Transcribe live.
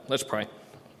Let's pray.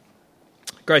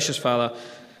 Gracious Father,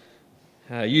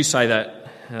 you say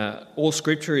that all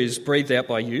Scripture is breathed out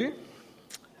by you,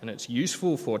 and it's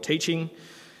useful for teaching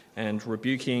and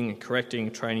rebuking,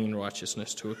 correcting, training in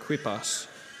righteousness to equip us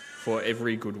for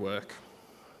every good work.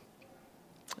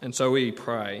 And so we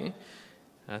pray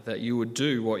that you would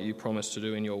do what you promised to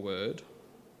do in your word,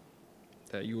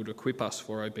 that you would equip us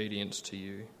for obedience to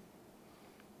you.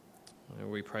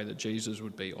 We pray that Jesus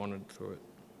would be honoured through it,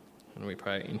 and we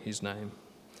pray in his name.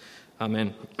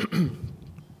 Amen.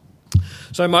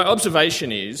 So my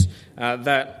observation is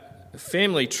that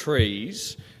family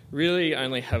trees really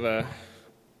only have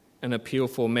an appeal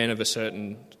for men of a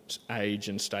certain age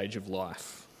and stage of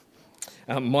life.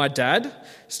 My dad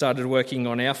started working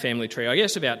on our family tree, I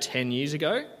guess, about 10 years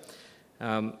ago.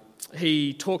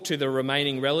 He talked to the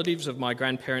remaining relatives of my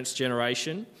grandparents'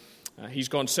 generation. He's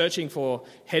gone searching for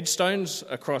headstones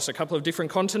across a couple of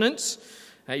different continents.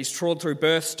 He's trawled through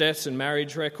births, deaths and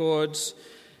marriage records,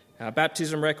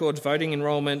 baptism records, voting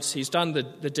enrolments. He's done the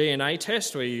DNA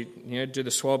test where you do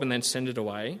the swab and then send it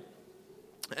away.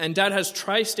 And Dad has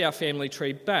traced our family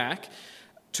tree back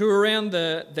to around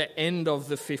the end of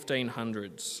the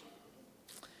 1500s.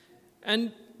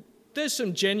 And there's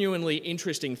some genuinely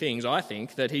interesting things, I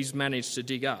think, that he's managed to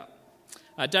dig up.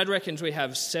 Dad reckons we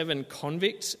have 7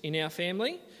 convicts in our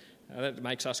family. That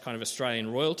makes us kind of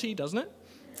Australian royalty, doesn't it?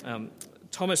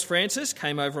 Thomas Francis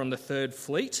came over on the 3rd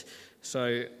Fleet,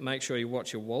 so make sure you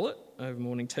watch your wallet over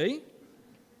morning tea.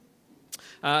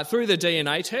 Through the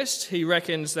DNA test, he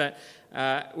reckons that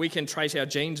we can trace our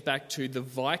genes back to the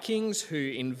Vikings who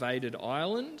invaded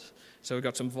Ireland. So we've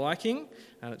got some Viking,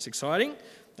 and it's exciting.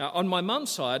 On my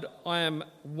mum's side, I am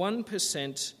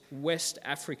 1% West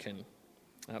African,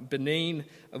 Benin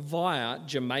via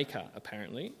Jamaica,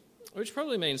 apparently, which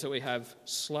probably means that we have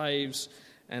slaves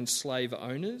and slave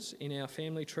owners in our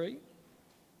family tree.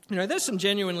 There's some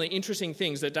genuinely interesting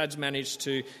things that Dad's managed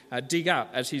to dig up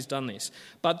as he's done this.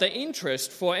 But the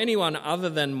interest for anyone other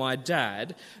than my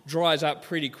dad dries up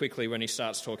pretty quickly when he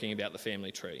starts talking about the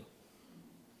family tree.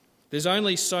 There's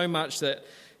only so much that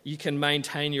you can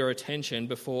maintain your attention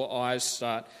before eyes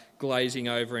start glazing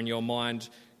over and your mind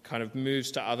kind of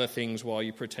moves to other things while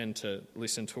you pretend to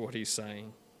listen to what he's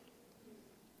saying.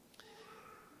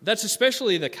 That's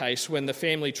especially the case when the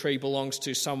family tree belongs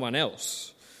to someone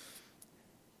else.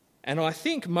 And I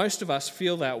think most of us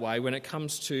feel that way when it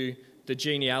comes to the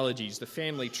genealogies, the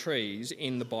family trees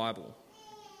in the Bible.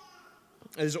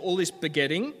 There's all this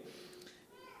begetting,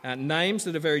 names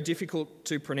that are very difficult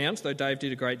to pronounce, though Dave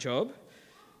did a great job.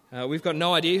 We've got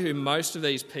no idea who most of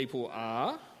these people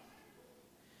are.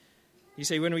 You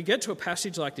see, when we get to a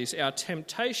passage like this, our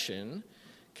temptation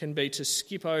can be to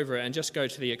skip over it and just go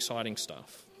to the exciting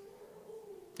stuff.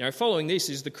 Following this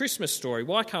is the Christmas story.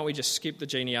 Why can't we just skip the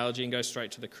genealogy and go straight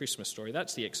to the Christmas story?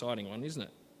 That's the exciting one, isn't it?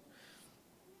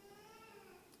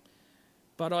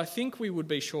 But I think we would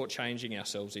be shortchanging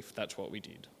ourselves if that's what we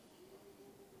did.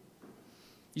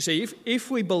 You see,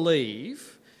 if we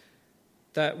believe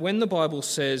that when the Bible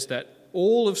says that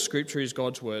all of Scripture is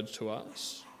God's word to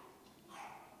us,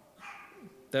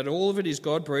 that all of it is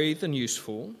God-breathed and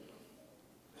useful,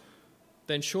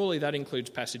 then surely that includes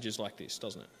passages like this,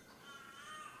 doesn't it?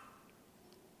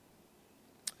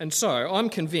 And so I'm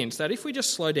convinced that if we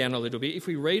just slow down a little bit, if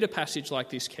we read a passage like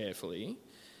this carefully,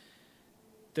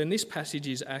 then this passage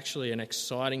is actually an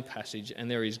exciting passage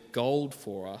and there is gold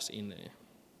for us in there.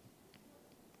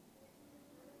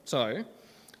 So,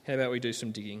 how about we do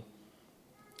some digging?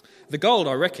 The gold,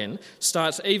 I reckon,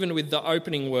 starts even with the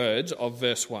opening words of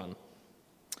verse 1.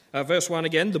 Verse 1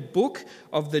 again, the book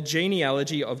of the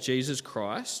genealogy of Jesus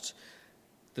Christ,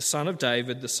 the son of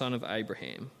David, the son of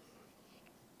Abraham.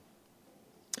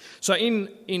 So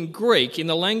in Greek, in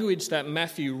the language that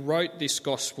Matthew wrote this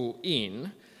gospel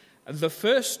in, the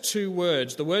first 2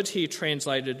 words, the words here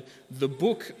translated the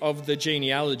book of the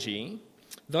genealogy,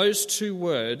 those 2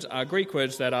 words are Greek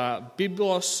words that are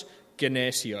biblos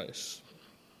genesios,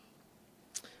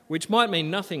 which might mean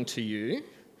nothing to you,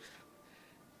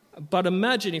 but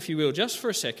imagine, if you will, just for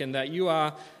a second, that you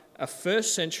are a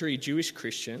 1st century Jewish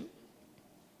Christian.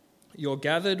 You're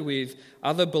gathered with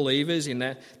other believers in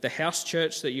the house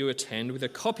church that you attend with a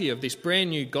copy of this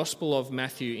brand new Gospel of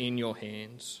Matthew in your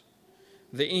hands.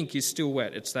 The ink is still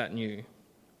wet, it's that new.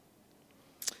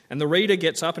 And the reader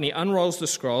gets up and he unrolls the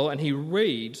scroll and he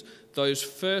reads those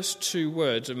first 2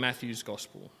 words of Matthew's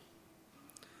Gospel.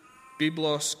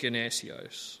 Biblos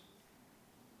genesios.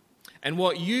 And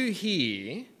what you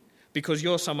hear, because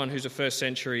you're someone who's a 1st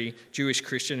century Jewish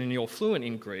Christian and you're fluent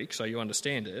in Greek, so you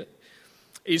understand it,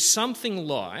 is something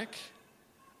like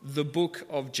the book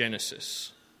of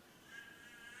Genesis.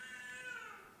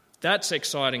 That's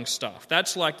exciting stuff.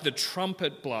 That's like the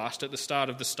trumpet blast at the start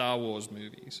of the Star Wars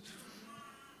movies.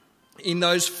 In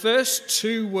those first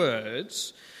two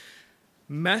words,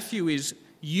 Matthew is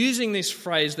using this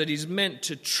phrase that is meant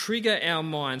to trigger our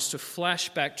minds to flash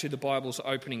back to the Bible's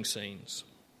opening scenes.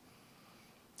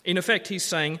 In effect, he's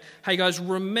saying, hey guys,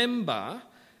 remember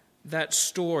that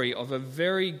story of a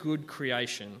very good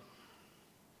creation,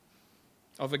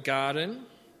 of a garden,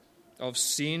 of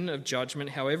sin, of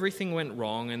judgment, how everything went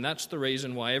wrong, and that's the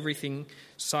reason why everything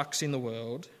sucks in the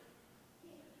world.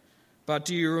 But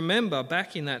do you remember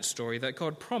back in that story that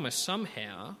God promised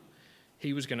somehow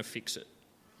he was going to fix it?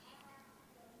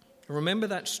 Remember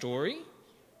that story?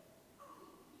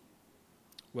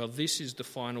 Well, this is the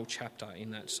final chapter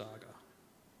in that saga.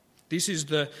 This is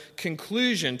the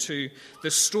conclusion to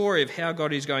the story of how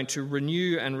God is going to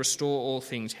renew and restore all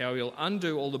things, how he'll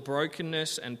undo all the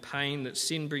brokenness and pain that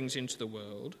sin brings into the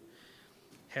world,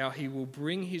 how he will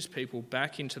bring his people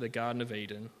back into the Garden of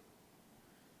Eden,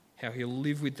 how he'll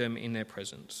live with them in their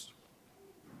presence.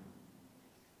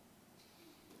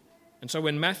 And so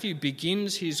when Matthew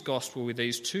begins his gospel with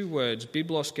these two words,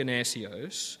 Biblos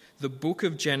Genesios, the book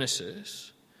of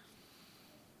Genesis,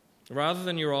 rather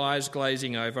than your eyes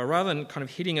glazing over, rather than kind of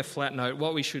hitting a flat note,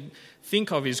 what we should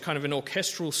think of is kind of an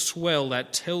orchestral swell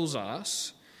that tells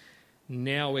us,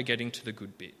 now we're getting to the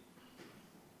good bit.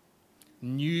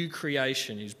 New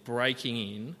creation is breaking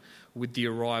in with the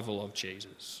arrival of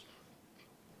Jesus.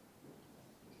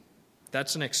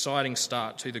 That's an exciting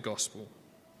start to the gospel.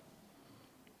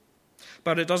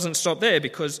 But it doesn't stop there,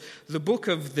 because the book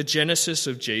of the Genesis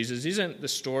of Jesus isn't the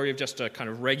story of just a kind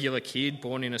of regular kid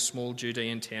born in a small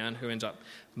Judean town who ends up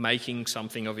making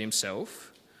something of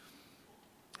himself.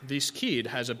 This kid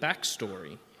has a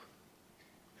backstory.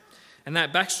 And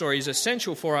that backstory is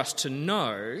essential for us to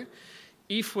know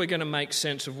if we're going to make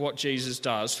sense of what Jesus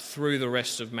does through the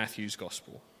rest of Matthew's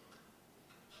gospel.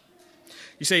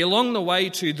 You see, along the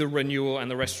way to the renewal and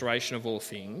the restoration of all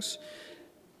things,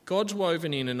 God's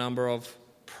woven in a number of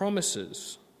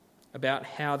promises about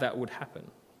how that would happen.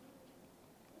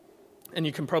 And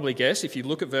you can probably guess, if you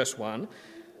look at verse 1,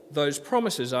 those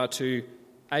promises are to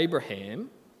Abraham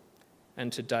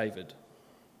and to David.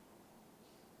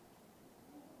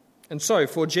 And so,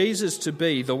 for Jesus to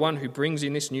be the one who brings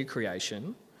in this new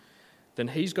creation, then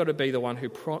he's got to be the one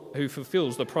who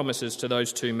fulfills the promises to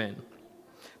those two men.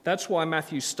 That's why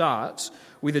Matthew starts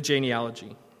with a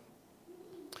genealogy.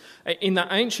 In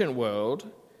the ancient world,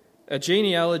 a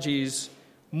genealogy is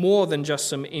more than just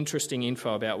some interesting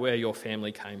info about where your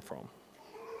family came from.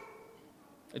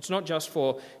 It's not just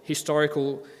for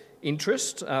historical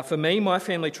interest. For me, my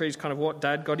family tree is kind of what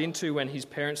Dad got into when his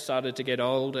parents started to get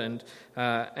old, and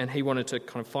he wanted to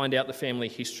kind of find out the family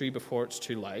history before it's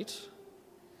too late.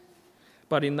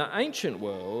 But in the ancient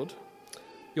world,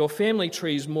 your family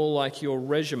tree is more like your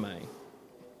resume.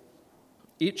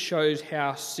 It shows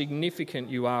how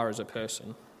significant you are as a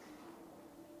person.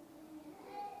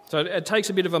 So it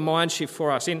takes a bit of a mind shift for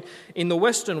us. In the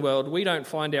Western world, we don't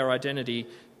find our identity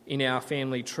in our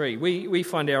family tree. We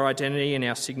find our identity and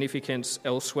our significance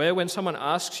elsewhere. When someone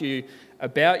asks you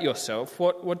about yourself,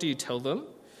 what do you tell them?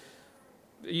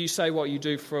 You say what you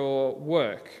do for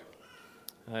work.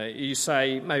 You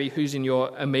say maybe who's in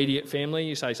your immediate family.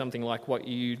 You say something like what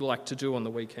you like to do on the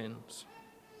weekends.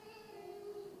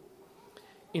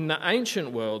 In the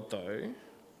ancient world, though,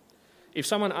 if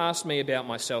someone asked me about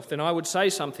myself, then I would say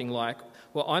something like,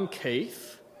 well, I'm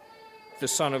Keith, the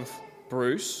son of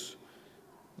Bruce,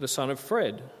 the son of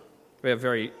Fred. We have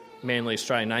very manly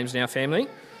Australian names in our family.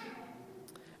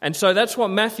 And so that's what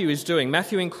Matthew is doing.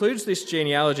 Matthew includes this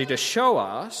genealogy to show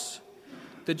us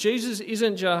that Jesus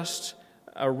isn't just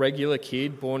a regular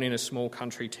kid born in a small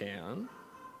country town.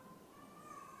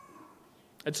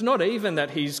 It's not even that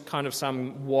he's kind of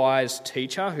some wise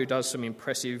teacher who does some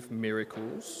impressive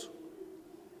miracles.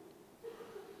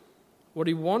 What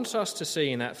he wants us to see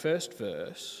in that first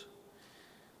verse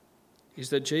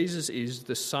is that Jesus is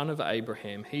the son of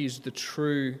Abraham. He's the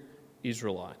true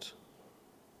Israelite.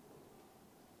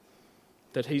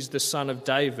 That he's the son of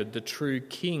David, the true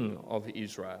king of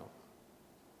Israel.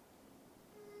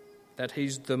 That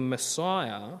he's the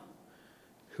Messiah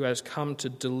who has come to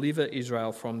deliver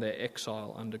Israel from their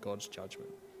exile under God's judgment.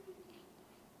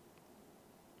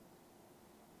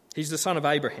 He's the son of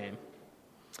Abraham.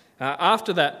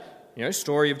 After that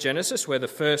story of Genesis, where the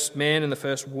first man and the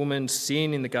first woman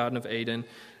sin in the Garden of Eden,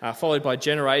 followed by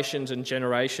generations and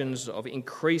generations of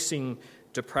increasing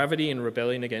depravity and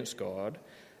rebellion against God,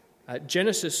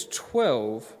 Genesis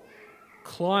 12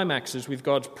 climaxes with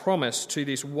God's promise to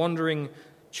this wandering,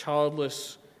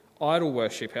 childless idol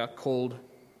worshipper called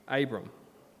Abram.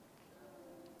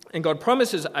 And God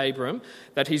promises Abram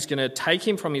that he's going to take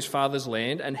him from his father's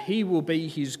land and he will be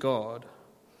his God.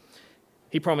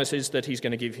 He promises that he's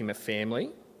going to give him a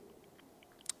family,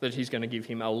 that he's going to give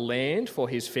him a land for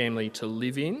his family to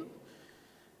live in,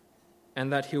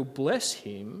 and that he'll bless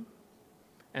him,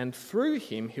 and through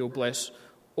him he'll bless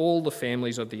all the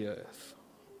families of the earth.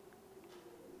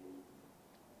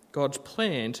 God's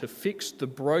plan to fix the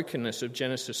brokenness of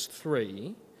Genesis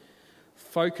 3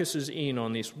 focuses in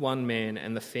on this one man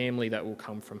and the family that will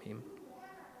come from him.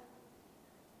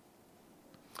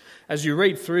 As you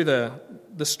read through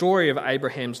the story of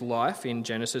Abraham's life in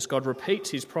Genesis, God repeats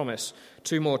his promise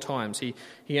 2 more times. He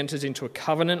enters into a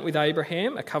covenant with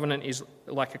Abraham. A covenant is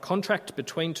like a contract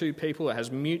between 2 people. It has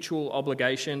mutual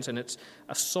obligations, and it's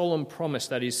a solemn promise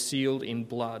that is sealed in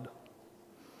blood.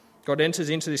 God enters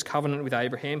into this covenant with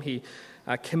Abraham. He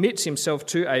commits himself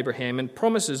to Abraham and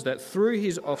promises that through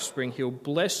his offspring he'll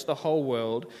bless the whole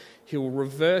world. He'll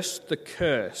reverse the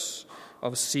curse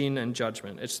of sin and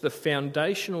judgment. It's the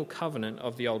foundational covenant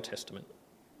of the Old Testament.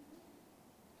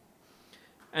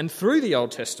 And through the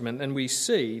Old Testament, then we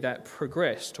see that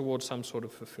progress towards some sort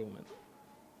of fulfillment.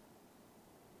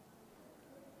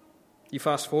 You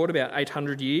fast forward about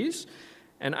 800 years,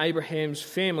 and Abraham's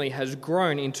family has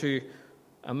grown into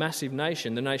a massive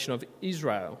nation, the nation of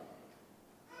Israel.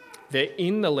 They're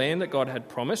in the land that God had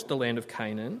promised, the land of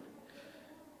Canaan,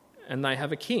 and they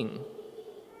have a king,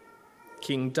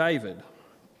 King David.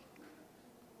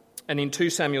 And in 2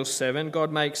 Samuel 7,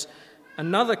 God makes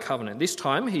another covenant. This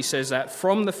time he says that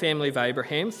from the family of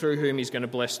Abraham, through whom he's going to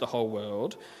bless the whole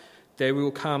world, there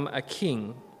will come a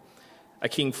king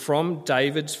from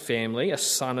David's family, a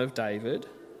son of David,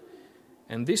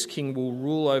 and this king will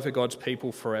rule over God's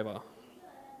people forever.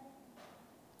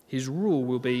 His rule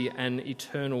will be an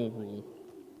eternal rule.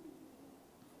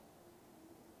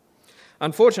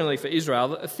 Unfortunately for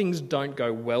Israel, things don't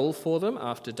go well for them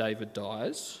after David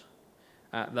dies.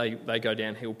 They go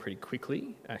downhill pretty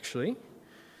quickly, actually.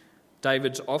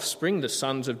 David's offspring, the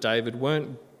sons of David,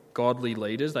 weren't godly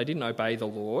leaders. They didn't obey the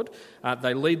Lord.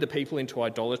 They lead the people into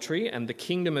idolatry, and the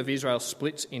kingdom of Israel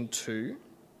splits in 2,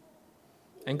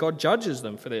 and God judges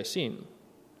them for their sin.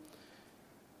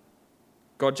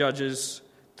 God judges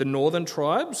the northern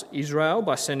tribes, Israel,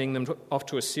 by sending them off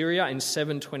to Assyria in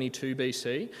 722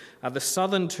 BC. The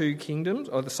southern 2 kingdoms,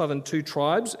 or the southern 2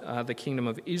 tribes, the kingdom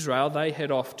of Israel, they head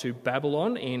off to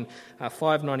Babylon in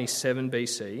 597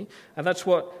 BC. And that's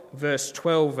what verse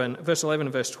 11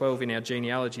 and verse 12 in our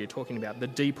genealogy are talking about, the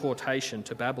deportation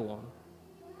to Babylon.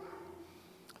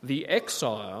 The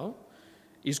exile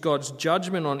is God's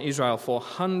judgment on Israel for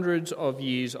hundreds of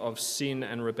years of sin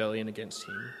and rebellion against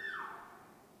him.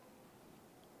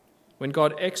 When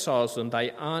God exiles them, they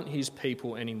aren't his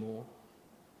people anymore.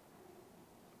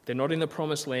 They're not in the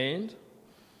promised land,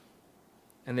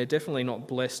 and they're definitely not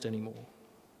blessed anymore.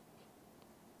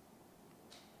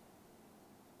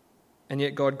 And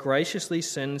yet God graciously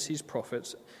sends his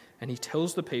prophets, and he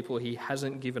tells the people he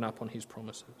hasn't given up on his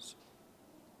promises.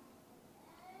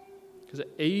 Because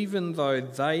even though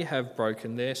they have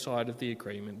broken their side of the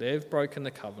agreement, they've broken the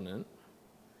covenant,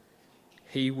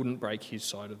 he wouldn't break his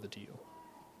side of the deal.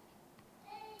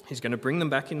 He's going to bring them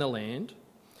back in the land.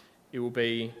 It will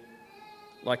be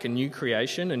like a new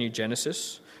creation, a new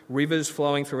Genesis. Rivers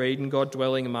flowing through Eden, God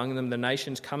dwelling among them, the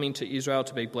nations coming to Israel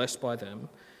to be blessed by them.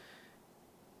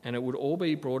 And it would all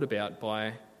be brought about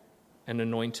by an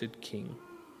anointed king.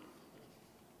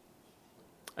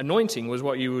 Anointing was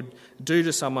what you would do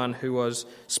to someone who was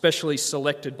specially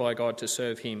selected by God to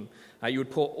serve him. You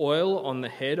would pour oil on the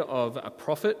head of a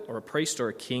prophet or a priest or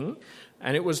a king,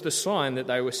 and it was the sign that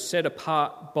they were set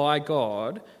apart by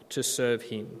God to serve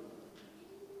him.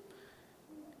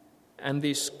 And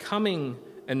this coming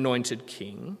anointed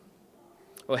king,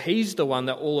 well, he's the one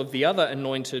that all of the other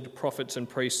anointed prophets and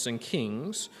priests and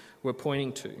kings were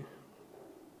pointing to.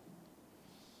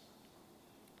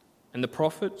 And the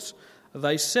prophets,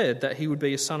 they said that he would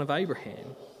be a son of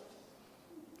Abraham.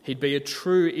 He'd be a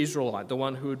true Israelite, the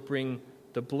one who would bring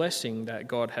the blessing that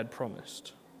God had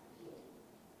promised.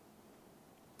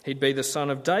 He'd be the son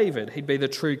of David. He'd be the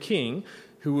true king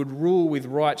who would rule with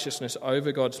righteousness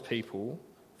over God's people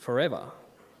forever.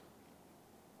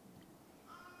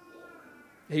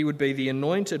 He would be the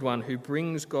anointed one who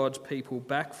brings God's people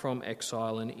back from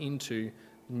exile and into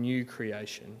new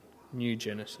creation, new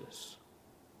Genesis.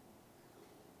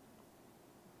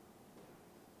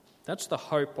 That's the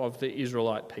hope of the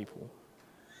Israelite people.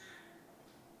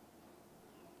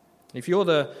 If you're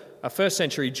a first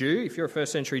century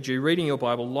Jew reading your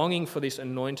Bible, longing for this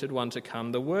anointed one to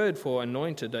come, the word for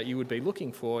anointed that you would be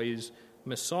looking for is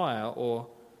Messiah or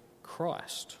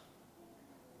Christ.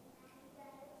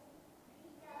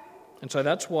 And so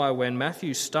that's why when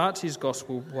Matthew starts his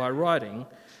gospel by writing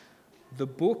the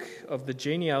book of the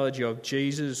genealogy of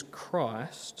Jesus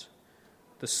Christ,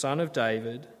 the son of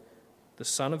David, the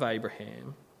son of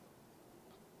Abraham,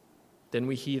 then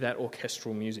we hear that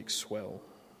orchestral music swell.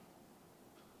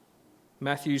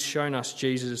 Matthew's shown us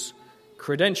Jesus'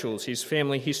 credentials, his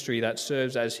family history that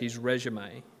serves as his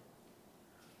resume.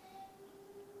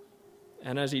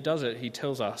 And as he does it, he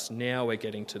tells us now we're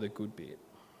getting to the good bit.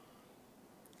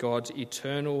 God's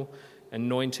eternal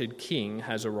anointed king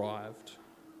has arrived.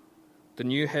 The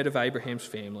new head of Abraham's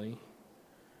family,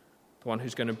 the one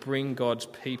who's going to bring God's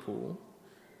people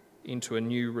into a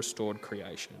new restored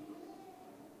creation.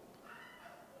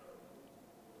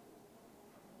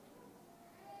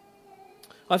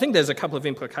 I think there's a couple of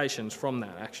implications from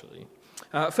that, actually.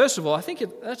 First of all, I think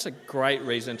that's a great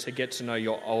reason to get to know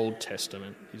your Old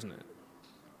Testament, isn't it?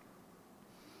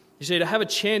 You see, to have a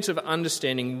chance of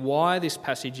understanding why this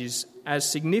passage is as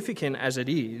significant as it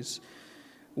is,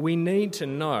 we need to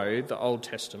know the Old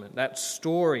Testament, that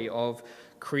story of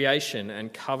creation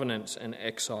and covenants and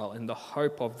exile and the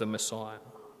hope of the Messiah.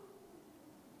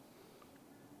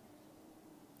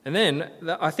 And then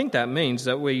I think that means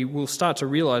that we will start to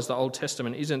realise the Old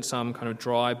Testament isn't some kind of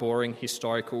dry, boring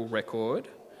historical record.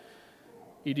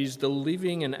 It is the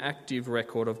living and active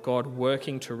record of God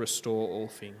working to restore all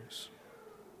things.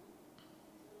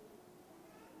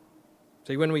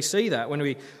 See, when we see that, when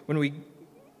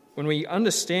we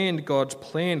understand God's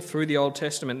plan through the Old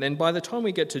Testament, then by the time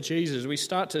we get to Jesus, we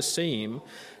start to see him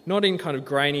not in kind of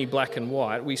grainy black and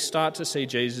white. We start to see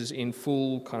Jesus in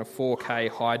full kind of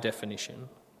 4K high definition.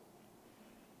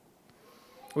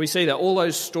 We see that all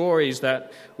those stories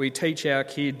that we teach our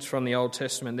kids from the Old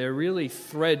Testament, they're really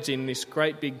threads in this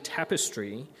great big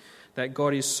tapestry that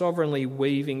God is sovereignly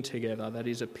weaving together that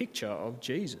is a picture of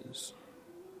Jesus.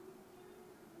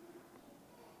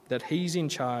 That he's in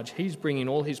charge, he's bringing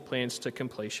all his plans to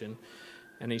completion,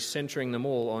 and he's centering them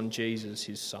all on Jesus,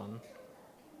 his son.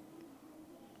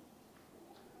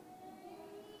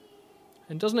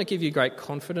 And doesn't it give you great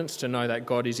confidence to know that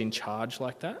God is in charge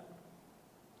like that?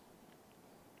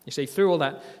 You see, through all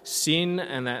that sin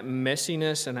and that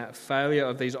messiness and that failure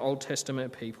of these Old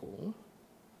Testament people,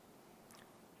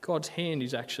 God's hand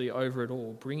is actually over it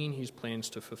all, bringing his plans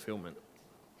to fulfillment.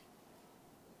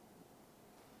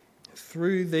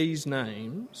 Through these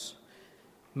names,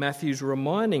 Matthew's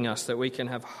reminding us that we can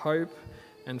have hope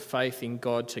and faith in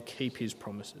God to keep his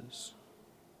promises.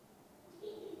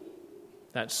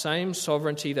 That same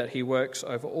sovereignty that he works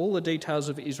over all the details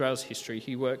of Israel's history,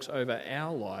 he works over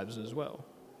our lives as well.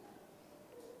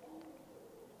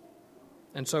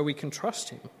 And so we can trust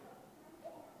him.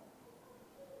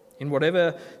 In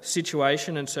whatever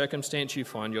situation and circumstance you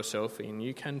find yourself in,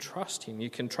 you can trust him. You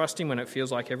can trust him when it feels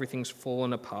like everything's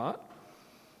fallen apart,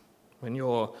 when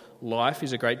your life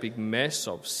is a great big mess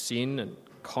of sin and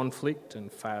conflict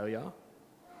and failure.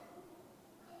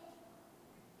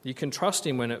 You can trust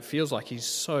him when it feels like he's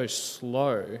so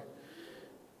slow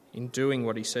in doing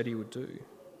what he said he would do.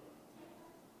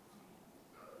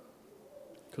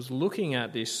 Because looking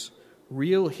at this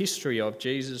real history of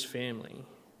Jesus' family,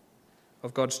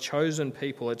 of God's chosen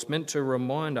people, it's meant to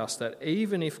remind us that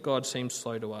even if God seems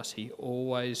slow to us, he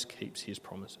always keeps his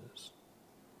promises.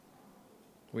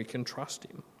 We can trust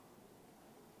him.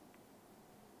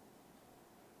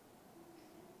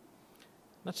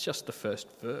 That's just the first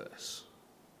verse.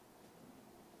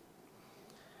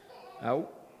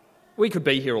 We could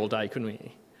be here all day, couldn't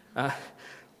we?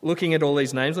 Looking at all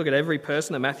these names, look at every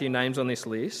person that Matthew names on this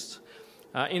list.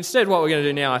 Instead, what we're going to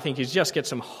do now, I think, is just get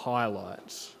some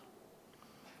highlights.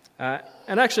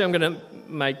 And actually, I'm going to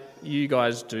make you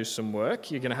guys do some work.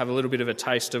 You're going to have a little bit of a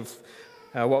taste of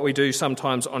what we do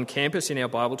sometimes on campus in our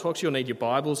Bible talks. You'll need your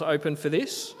Bibles open for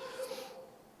this.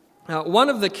 One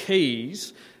of the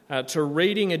keys to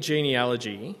reading a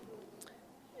genealogy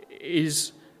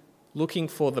is looking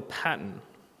for the pattern.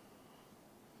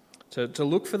 To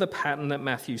look for the pattern that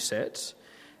Matthew sets,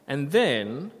 and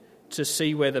then to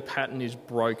see where the pattern is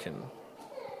broken.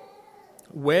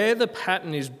 Where the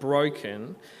pattern is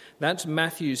broken, that's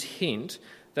Matthew's hint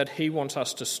that he wants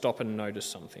us to stop and notice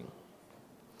something.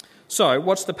 So,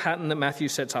 what's the pattern that Matthew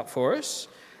sets up for us?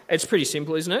 It's pretty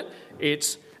simple, isn't it?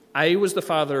 It's A was the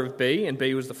father of B, and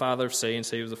B was the father of C, and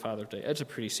C was the father of D. It's a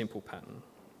pretty simple pattern.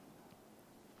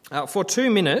 For 2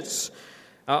 minutes,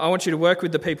 I want you to work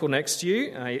with the people next to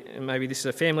you. Maybe this is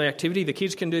a family activity. The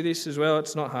kids can do this as well.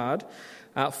 It's not hard.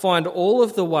 Find all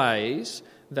of the ways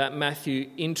that Matthew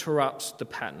interrupts the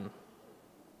pattern.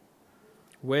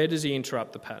 Where does he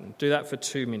interrupt the pattern? Do that for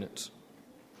 2 minutes.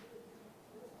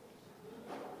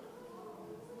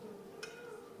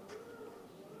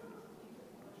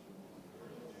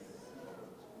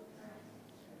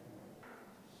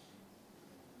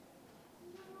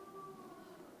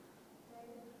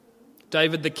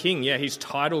 David the king, yeah, his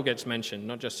title gets mentioned,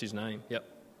 not just his name. Yep.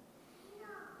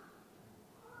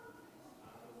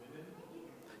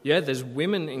 Yeah, there's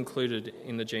women included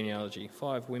in the genealogy,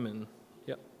 5 women.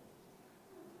 Yep.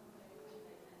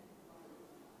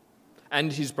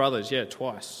 And his brothers, yeah,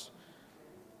 twice.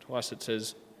 Twice it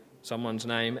says someone's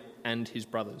name and his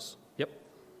brothers. Yep.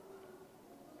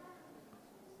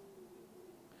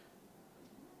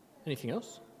 Anything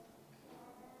else?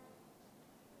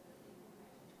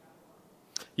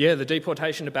 Yeah, the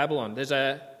deportation to Babylon. There's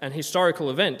an historical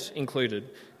event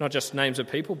included, not just names of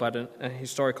people, but a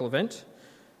historical event.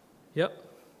 Yep.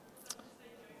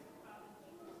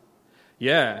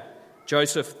 Yeah,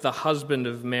 Joseph, the husband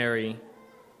of Mary,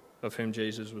 of whom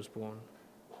Jesus was born.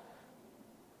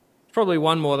 Probably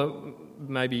one more that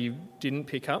maybe you didn't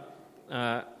pick up.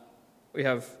 We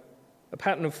have a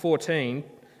pattern of 14,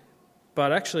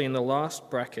 but actually in the last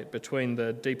bracket between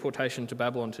the deportation to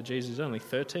Babylon to Jesus, only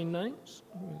 13 names.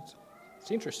 It's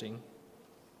interesting.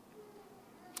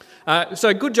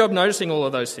 So good job noticing all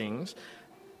of those things.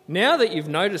 Now that you've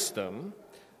noticed them,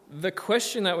 the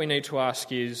question that we need to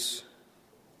ask is,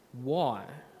 why?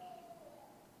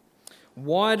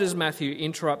 Why does Matthew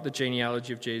interrupt the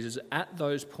genealogy of Jesus at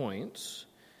those points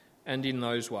and in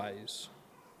those ways?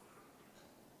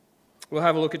 We'll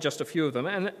have a look at just a few of them.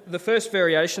 And the first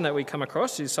variation that we come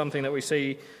across is something that we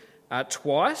see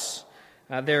twice.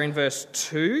 There in verse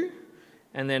 2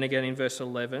 and then again in verse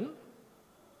 11.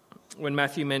 When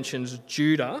Matthew mentions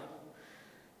Judah,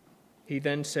 he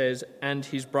then says, and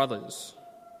his brothers.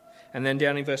 And then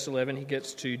down in verse 11, he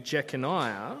gets to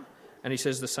Jeconiah, and he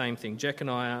says the same thing,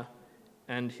 Jeconiah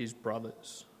and his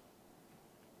brothers.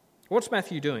 What's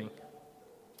Matthew doing?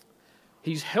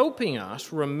 He's helping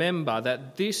us remember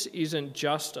that this isn't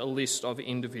just a list of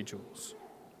individuals.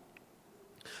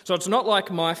 So it's not like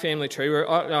my family tree, where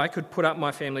I could put up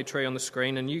my family tree on the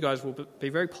screen and you guys will be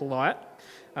very polite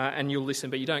and you'll listen,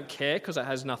 but you don't care because it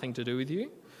has nothing to do with you.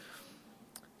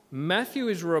 Matthew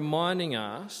is reminding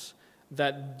us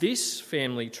that this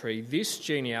family tree, this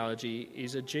genealogy,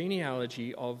 is a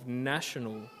genealogy of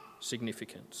national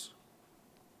significance.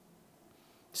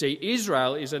 See,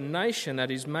 Israel is a nation that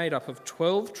is made up of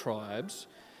 12 tribes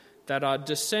that are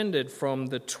descended from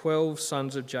the 12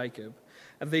 sons of Jacob.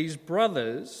 And these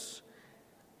brothers,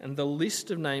 and the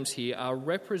list of names here, are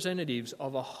representatives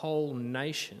of a whole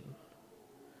nation.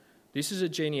 This is a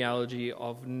genealogy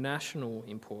of national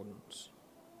importance.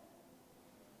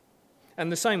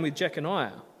 And the same with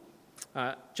Jeconiah.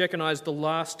 Jeconiah is the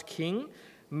last king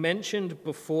mentioned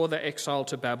before the exile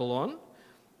to Babylon.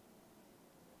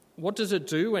 What does it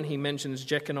do when he mentions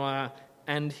Jeconiah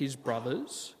and his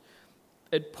brothers?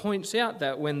 It points out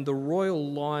that when the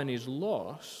royal line is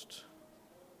lost,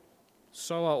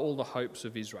 so are all the hopes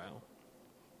of Israel.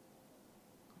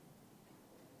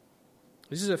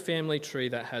 This is a family tree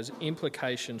that has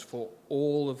implications for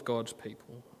all of God's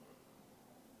people.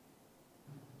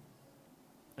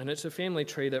 And it's a family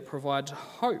tree that provides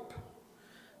hope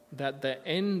that the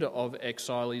end of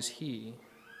exile is here,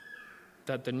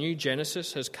 that the new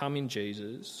Genesis has come in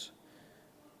Jesus,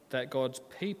 that God's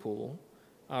people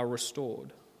are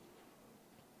restored.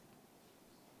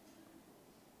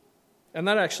 And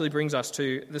that actually brings us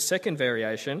to the second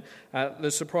variation, the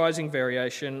surprising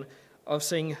variation of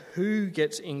seeing who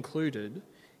gets included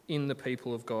in the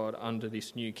people of God under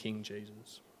this new King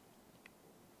Jesus.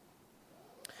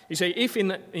 You see, if in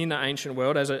the ancient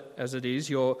world, as it is,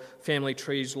 your family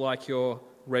tree is like your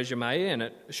resume and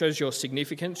it shows your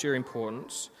significance, your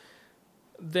importance,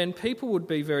 then people would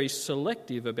be very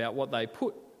selective about what they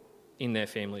put in their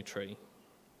family tree.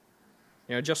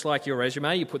 You know, just like your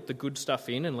resume, you put the good stuff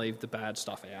in and leave the bad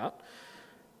stuff out.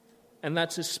 And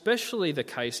that's especially the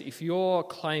case if you're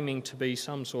claiming to be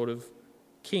some sort of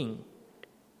king.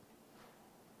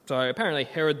 So apparently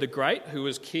Herod the Great, who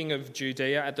was king of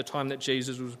Judea at the time that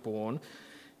Jesus was born,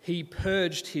 he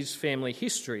purged his family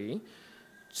history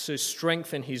to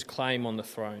strengthen his claim on the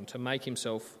throne, to make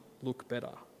himself look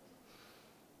better.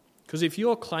 Because if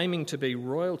you're claiming to be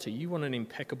royalty, you want an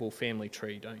impeccable family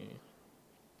tree, don't you?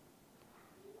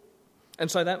 And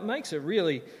so that makes it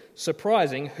really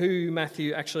surprising who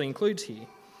Matthew actually includes here.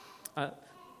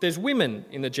 There's women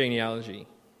in the genealogy,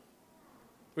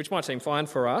 which might seem fine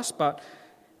for us, but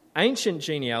ancient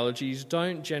genealogies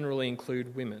don't generally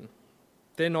include women.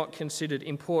 They're not considered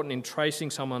important in tracing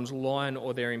someone's line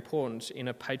or their importance in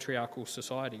a patriarchal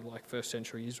society like first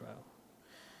century Israel.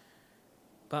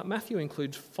 But Matthew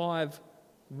includes 5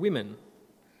 women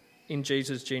in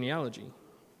Jesus' genealogy.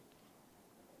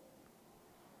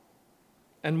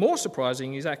 And more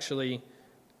surprising is actually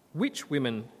which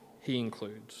women he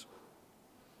includes.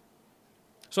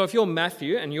 So if you're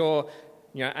Matthew and you're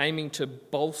aiming to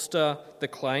bolster the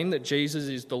claim that Jesus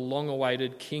is the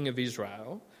long-awaited King of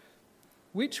Israel,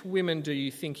 which women do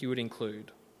you think you would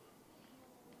include?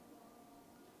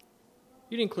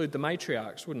 You'd include the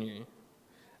matriarchs, wouldn't you?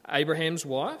 Abraham's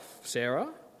wife, Sarah,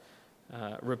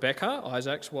 Rebecca,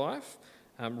 Isaac's wife,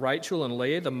 Rachel and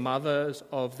Leah, the mothers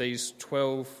of these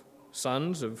 12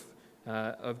 sons of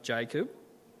Jacob,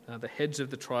 the heads of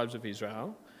the tribes of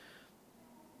Israel.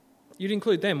 You'd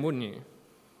include them, wouldn't you?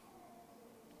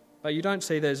 But you don't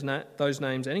see those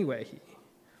names anywhere here.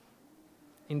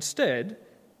 Instead,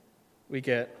 we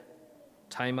get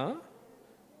Tamar,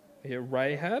 we get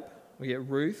Rahab, we get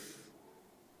Ruth,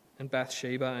 and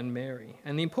Bathsheba and Mary.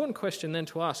 And the important question then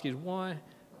to ask is, why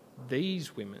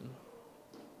these women?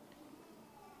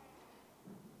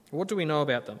 What do we know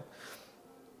about them?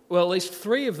 Well, at least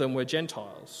 3 of them were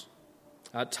Gentiles.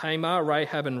 Tamar,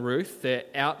 Rahab and Ruth, they're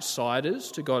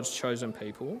outsiders to God's chosen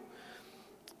people.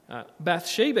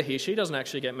 Bathsheba here, she doesn't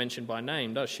actually get mentioned by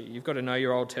name, does she? You've got to know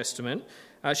your Old Testament.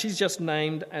 She's just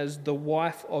named as the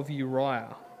wife of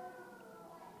Uriah.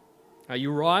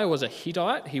 Uriah was a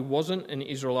Hittite, he wasn't an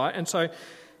Israelite, and so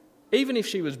even if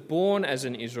she was born as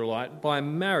an Israelite, by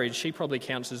marriage she probably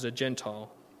counts as a Gentile.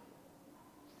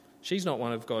 She's not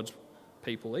one of God's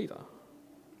people either.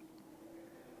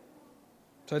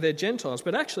 So they're Gentiles,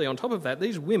 but actually on top of that,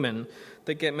 these women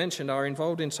that get mentioned are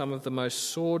involved in some of the most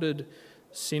sordid,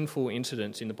 sinful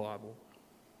incidents in the Bible.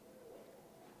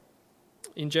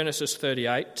 In Genesis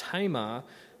 38, Tamar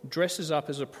dresses up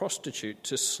as a prostitute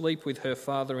to sleep with her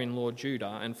father-in-law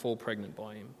Judah and fall pregnant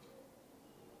by him.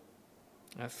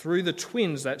 Through the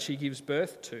twins that she gives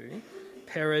birth to,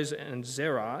 Perez and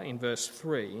Zerah, in verse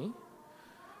 3,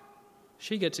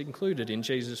 she gets included in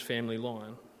Jesus' family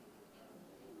line.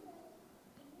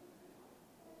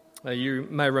 You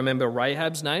may remember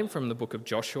Rahab's name from the book of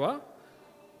Joshua.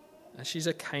 She's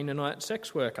a Canaanite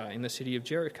sex worker in the city of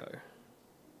Jericho.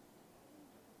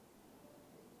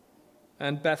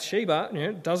 And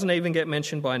Bathsheba doesn't even get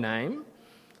mentioned by name.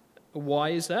 Why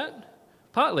is that?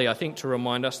 Partly, I think, to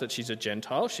remind us that she's a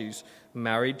Gentile. She's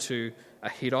married to a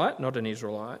Hittite, not an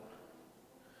Israelite.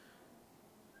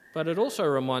 But it also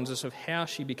reminds us of how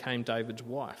she became David's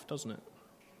wife, doesn't it?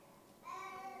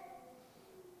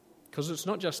 Because it's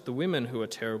not just the women who are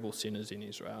terrible sinners in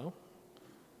Israel.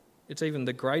 It's even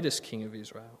the greatest king of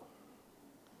Israel.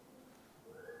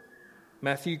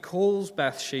 Matthew calls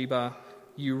Bathsheba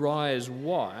Uriah's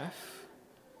wife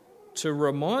to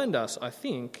remind us, I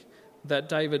think, that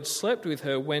David slept with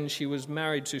her when she was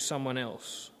married to someone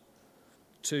else,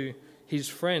 to his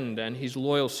friend and his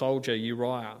loyal soldier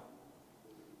Uriah.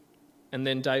 And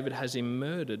then David has him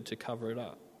murdered to cover it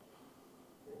up.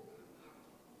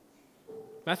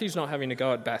 Matthew's not having to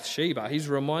go at Bathsheba. He's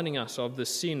reminding us of the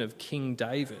sin of King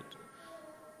David,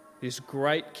 this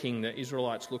great king that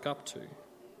Israelites look up to.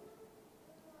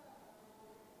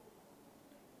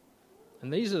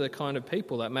 And these are the kind of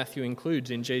people that Matthew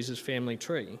includes in Jesus' family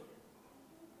tree.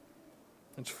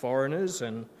 It's foreigners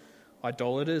and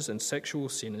idolaters and sexual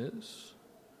sinners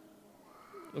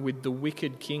with the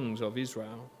wicked kings of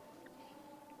Israel.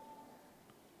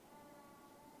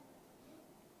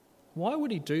 Why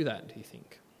would he do that, do you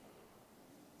think?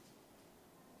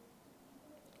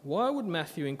 Why would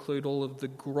Matthew include all of the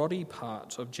grotty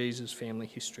parts of Jesus' family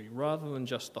history rather than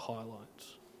just the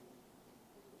highlights?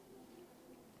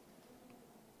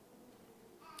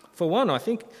 For one, I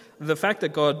think the fact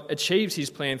that God achieves his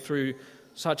plan through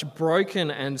such broken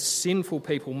and sinful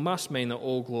people must mean that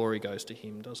all glory goes to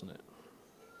him, doesn't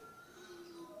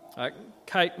it?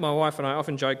 Kate, my wife, and I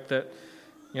often joke that,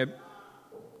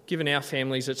 given our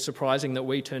families, it's surprising that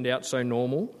we turned out so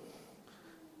normal.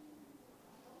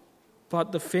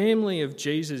 But the family of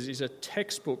Jesus is a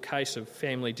textbook case of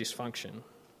family dysfunction.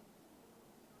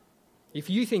 If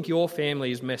you think your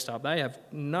family is messed up, they have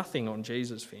nothing on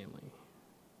Jesus' family.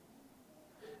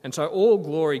 And so all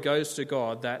glory goes to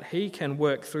God that he can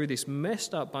work through this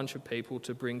messed up bunch of people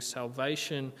to bring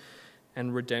salvation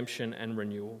and redemption and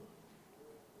renewal.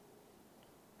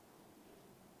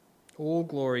 All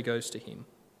glory goes to him.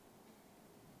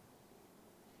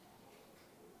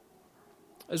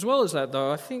 As well as that,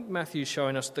 though, I think Matthew's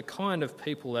showing us the kind of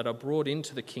people that are brought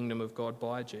into the kingdom of God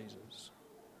by Jesus.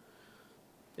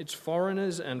 It's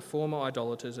foreigners and former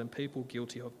idolaters and people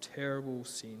guilty of terrible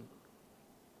sin.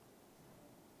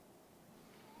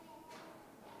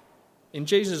 In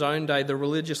Jesus' own day, the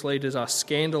religious leaders are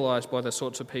scandalised by the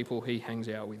sorts of people he hangs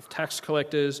out with. Tax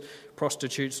collectors,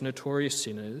 prostitutes, notorious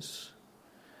sinners.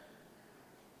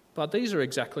 But these are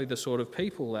exactly the sort of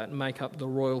people that make up the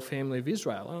royal family of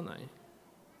Israel, aren't they?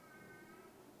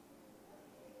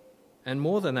 And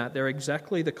more than that, they're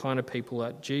exactly the kind of people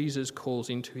that Jesus calls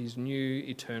into his new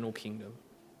eternal kingdom.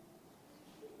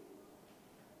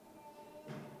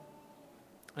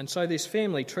 And so this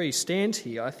family tree stands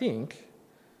here, I think,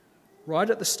 right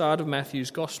at the start of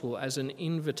Matthew's gospel as an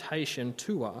invitation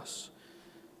to us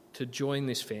to join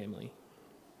this family.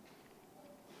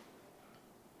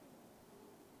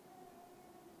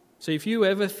 So if you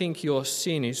ever think your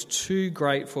sin is too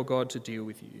great for God to deal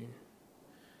with you,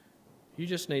 you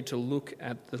just need to look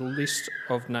at the list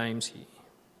of names here.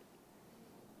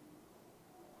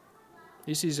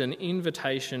 This is an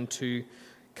invitation to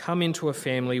come into a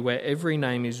family where every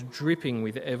name is dripping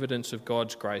with evidence of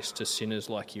God's grace to sinners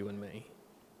like you and me.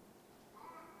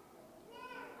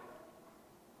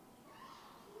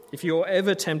 If you're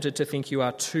ever tempted to think you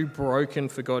are too broken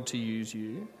for God to use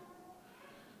you,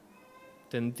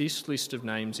 then this list of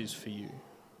names is for you.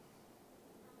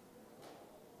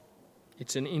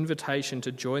 It's an invitation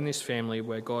to join this family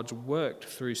where God's worked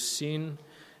through sin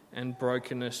and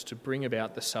brokenness to bring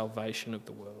about the salvation of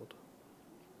the world.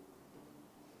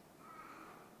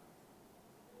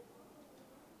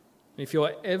 If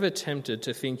you're ever tempted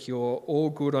to think you're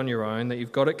all good on your own, that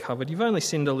you've got it covered, you've only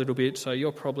sinned a little bit, so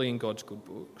you're probably in God's good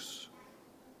books,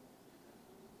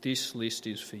 this list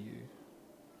is for you.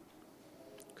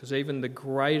 Because even the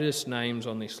greatest names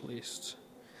on this list,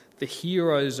 the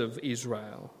heroes of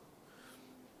Israel,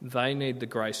 they need the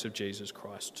grace of Jesus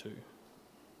Christ too.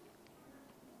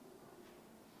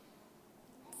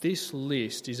 This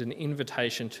list is an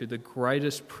invitation to the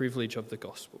greatest privilege of the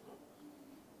gospel.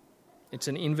 It's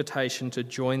an invitation to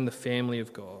join the family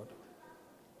of God.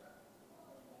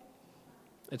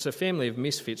 It's a family of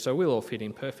misfits, so we'll all fit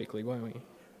in perfectly, won't we?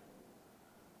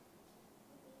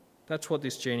 That's what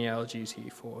this genealogy is here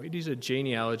for. It is a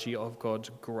genealogy of God's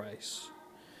grace,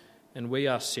 and we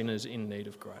are sinners in need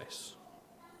of grace.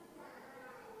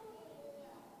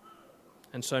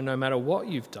 And so no matter what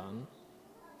you've done,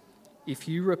 if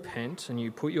you repent and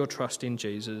you put your trust in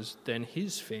Jesus, then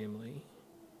his family,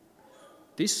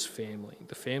 this family,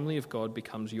 the family of God,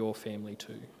 becomes your family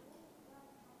too.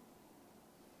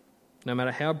 No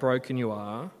matter how broken you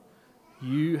are,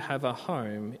 you have a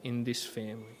home in this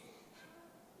family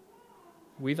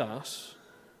with us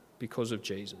because of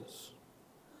Jesus.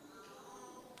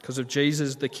 Because of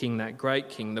Jesus the King, that great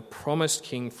King, the promised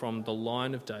King from the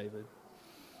line of David,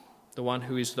 the one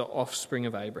who is the offspring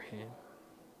of Abraham.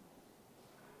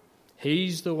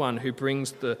 He's the one who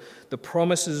brings the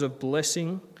promises of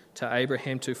blessing to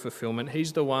Abraham to fulfillment.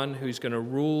 He's the one who's going to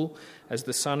rule as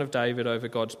the son of David over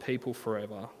God's people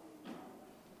forever.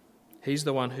 He's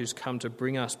the one who's come to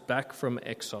bring us back from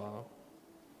exile,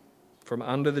 from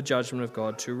under the judgment of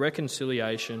God, to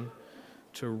reconciliation,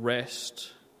 to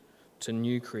rest, to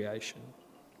new creation.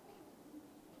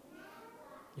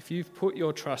 If you've put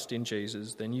your trust in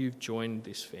Jesus, then you've joined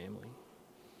this family.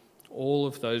 All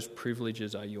of those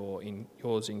privileges are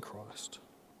yours in Christ.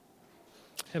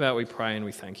 How about we pray and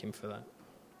we thank him for that?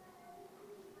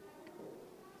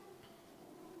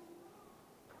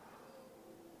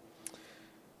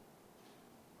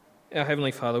 Our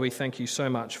Heavenly Father, we thank you so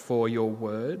much for your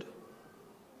word,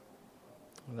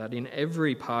 that in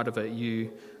every part of it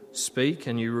you speak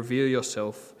and you reveal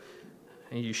yourself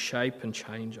and you shape and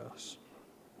change us.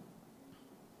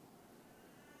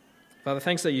 Father,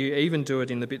 thanks that you even do it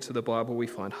in the bits of the Bible we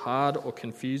find hard or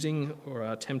confusing or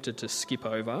are tempted to skip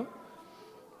over.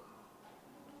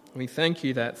 We thank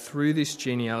you that through this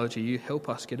genealogy you help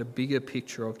us get a bigger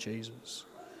picture of Jesus.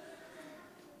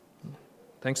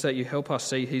 Thanks that you help us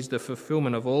see he's the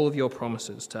fulfillment of all of your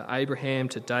promises to Abraham,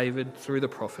 to David, through the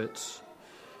prophets,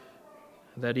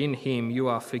 that in him you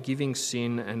are forgiving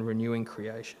sin and renewing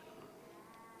creation.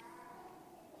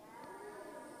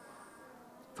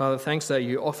 Father, thanks that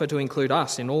you offer to include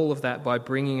us in all of that by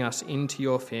bringing us into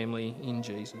your family in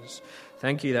Jesus.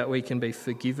 Thank you that we can be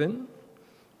forgiven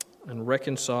and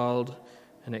reconciled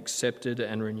and accepted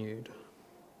and renewed.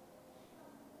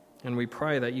 And we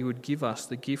pray that you would give us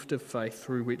the gift of faith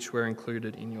through which we're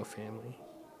included in your family.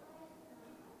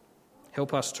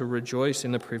 Help us to rejoice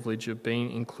in the privilege of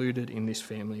being included in this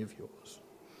family of yours.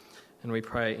 And we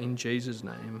pray in Jesus'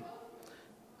 name.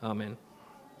 Amen.